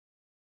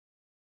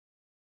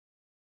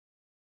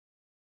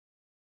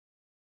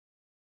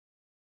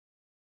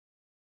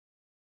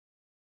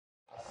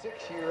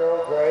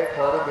6-year-old gray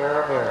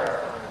Connemara mare.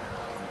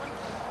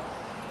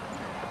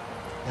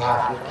 Now,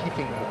 if you're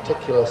keeping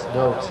meticulous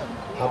notes,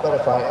 how about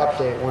if I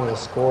update one of the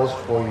scores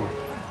for you?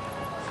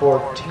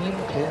 For Team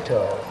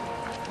Pinto,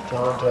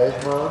 John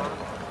Tesman,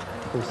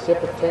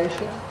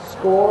 precipitation,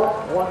 score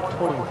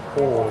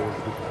 124 is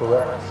the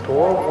correct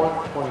score,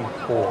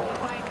 124.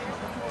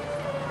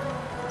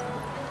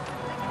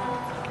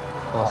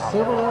 Now,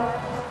 similar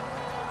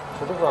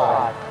to the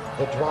rider,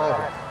 the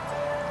driver.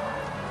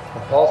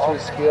 Compulsory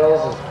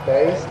skills is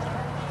based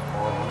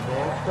on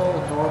natural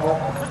and normal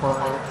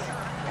compliance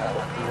at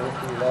the field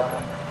level.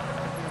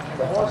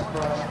 The horse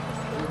must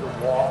do the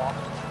walk,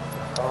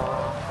 the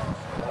run,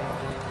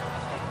 landing.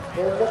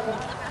 They're looking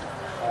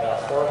at a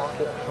horse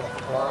that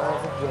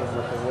complies again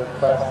with the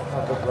request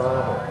of the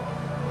driver.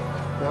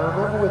 Now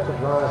remember with the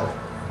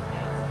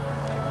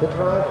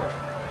driver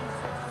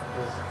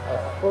is a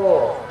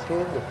full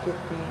 10 to 15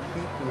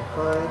 feet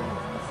behind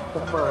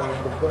the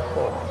mind of the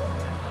horse.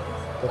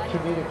 The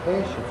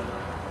communication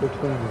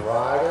between the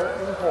rider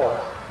and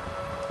horse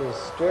is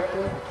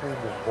strictly between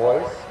the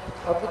voice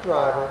of the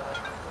driver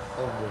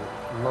and the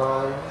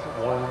lines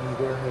one in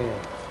either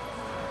hand.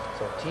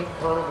 So Team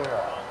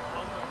Connemara.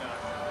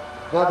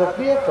 Now the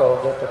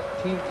vehicle that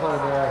the Team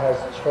Connemara has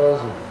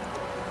chosen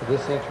for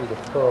this entry to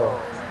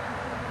Pearl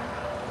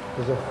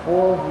is a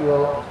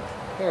 4-wheel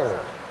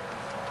carriage.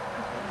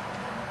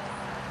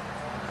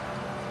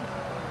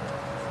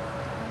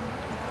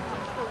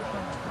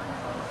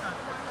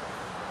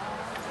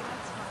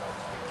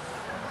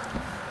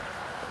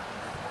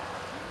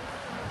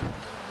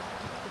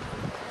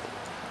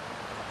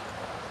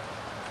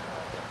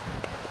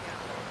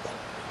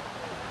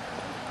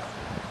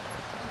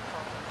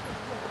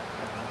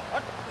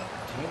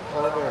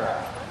 Connemara,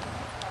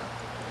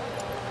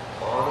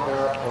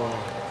 Connemara pony,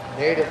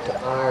 native to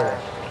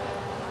Ireland.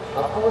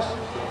 Of course,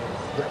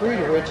 the breed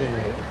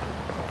originated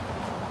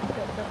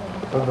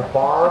from the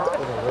Barb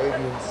and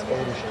Arabian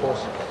Spanish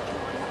horses.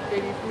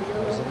 It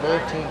was in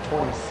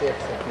 1926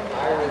 that the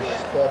Irish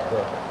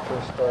studbook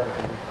first started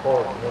to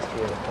record the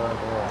history of the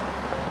Connemara.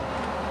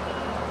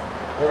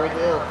 They're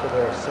renowned for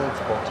their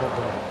sensible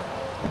temperament.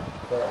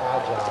 They're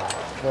agile,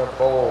 they're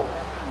bold,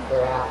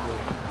 they're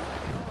athletes,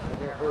 and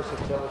their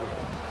versatility.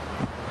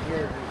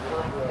 Here we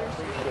come to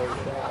appreciate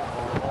that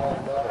on all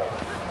levels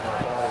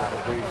outside of the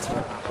breed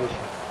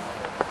competition.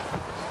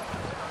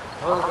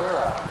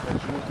 Connemara is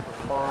used for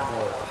farm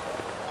work.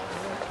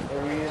 They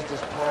were used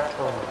as pack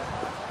ponies.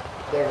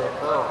 They were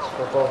mounts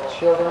for both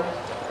children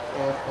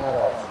and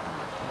adults.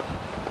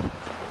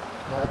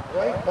 Now the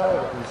gray color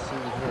that we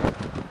see here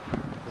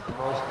is the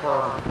most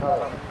common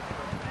color.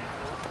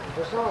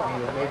 For some of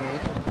you, it may be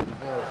interesting to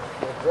know that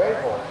the gray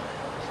horse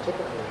is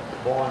typically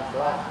born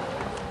black.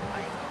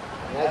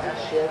 And as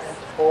it sheds its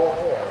full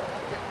hair,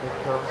 it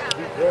comes to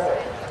be gray,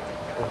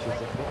 which is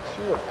a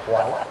mixture of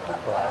white and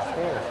black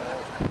hair.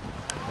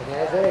 And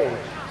as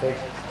age takes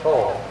its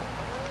toll,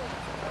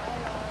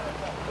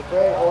 the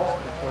gray horse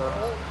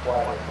becomes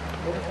whiter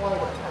and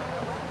whiter.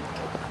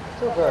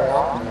 So very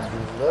often as we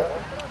look,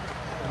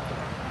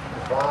 we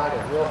provide a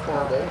real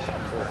foundation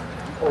for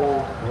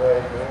old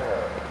gray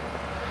mare.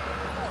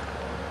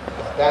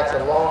 That's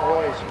a long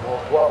ways from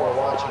what we're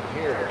watching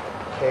here with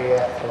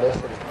KF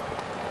Felicity.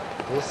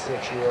 This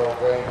 6-year-old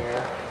gray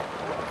mare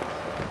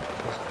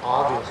is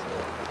obviously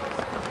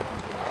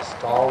a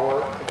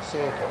stalwart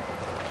example of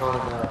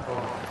Connemara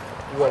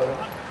pony, willing,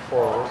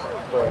 forward,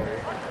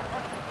 brave,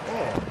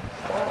 and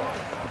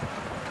stylish.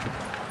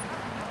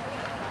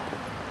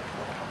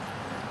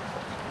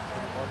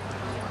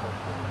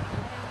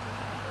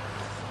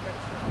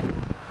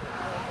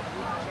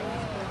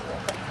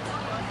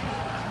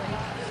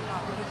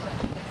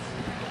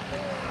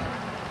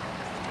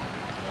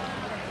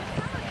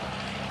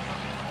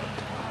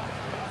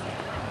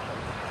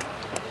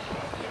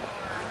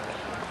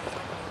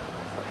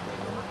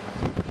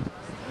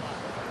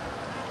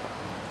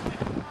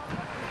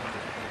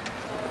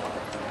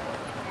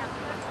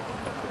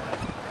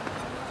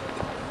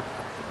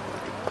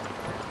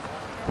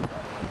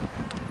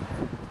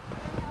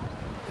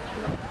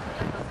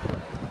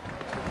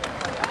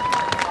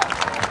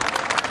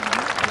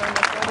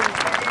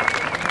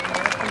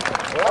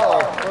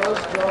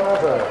 First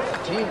driver,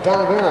 Team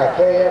Connemara,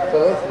 KF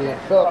Felicity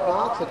and Philip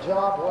Knox, a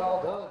job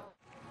well done.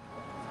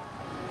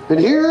 And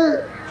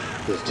here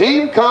is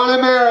Team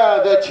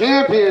Connemara, the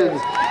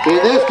champions in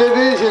this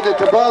division, the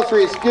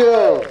compulsory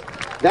skills.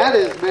 That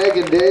is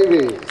Megan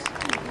Davies.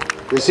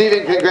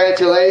 Receiving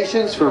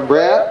congratulations from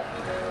Brett,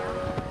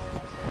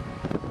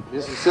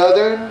 Mrs.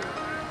 Southern.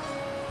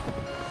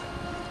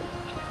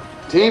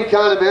 Team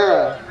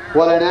Connemara,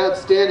 what an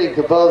outstanding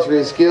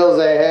compulsory skills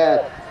they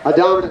had. A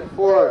dominant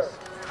force.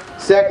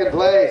 Second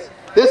place.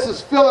 This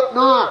is Philip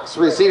Knox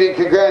receiving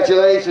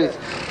congratulations.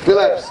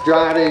 Philip's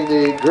driving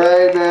the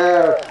gray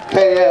mare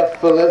KF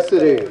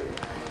Felicity.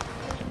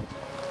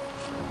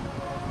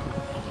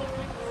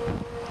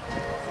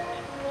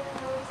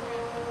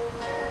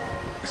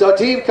 So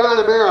Team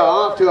Connemara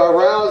off to a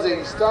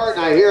rousing start,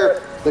 and I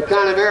hear the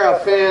Connemara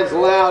fans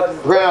loud and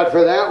proud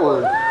for that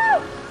one.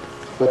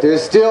 But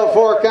there's still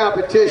 4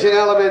 competition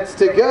elements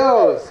to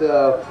go,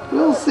 so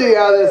we'll see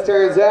how this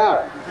turns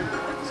out.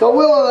 So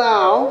we'll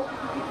allow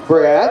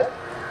Brett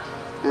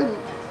and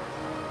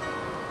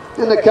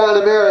the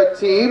Connemara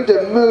team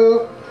to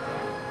move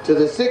to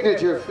the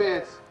signature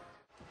fence.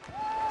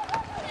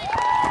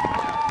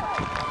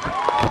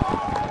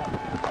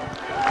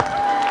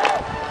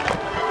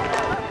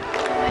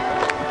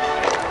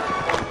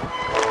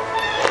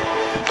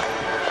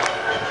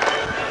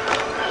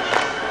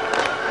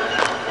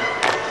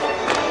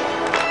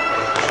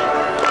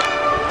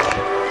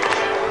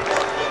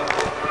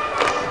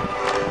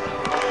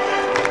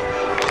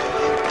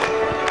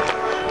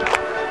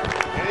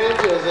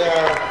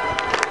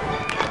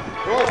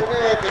 North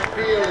American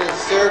field is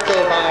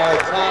circled by our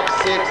top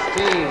 6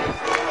 teams.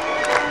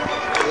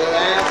 We'll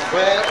ask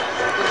Brett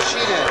and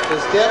Sheena to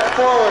step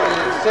forward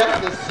and accept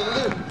the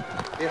salute,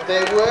 if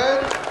they would.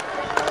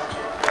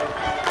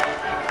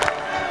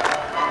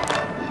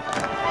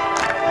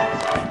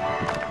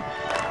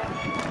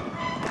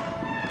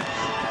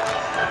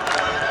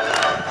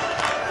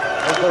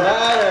 And the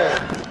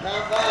provider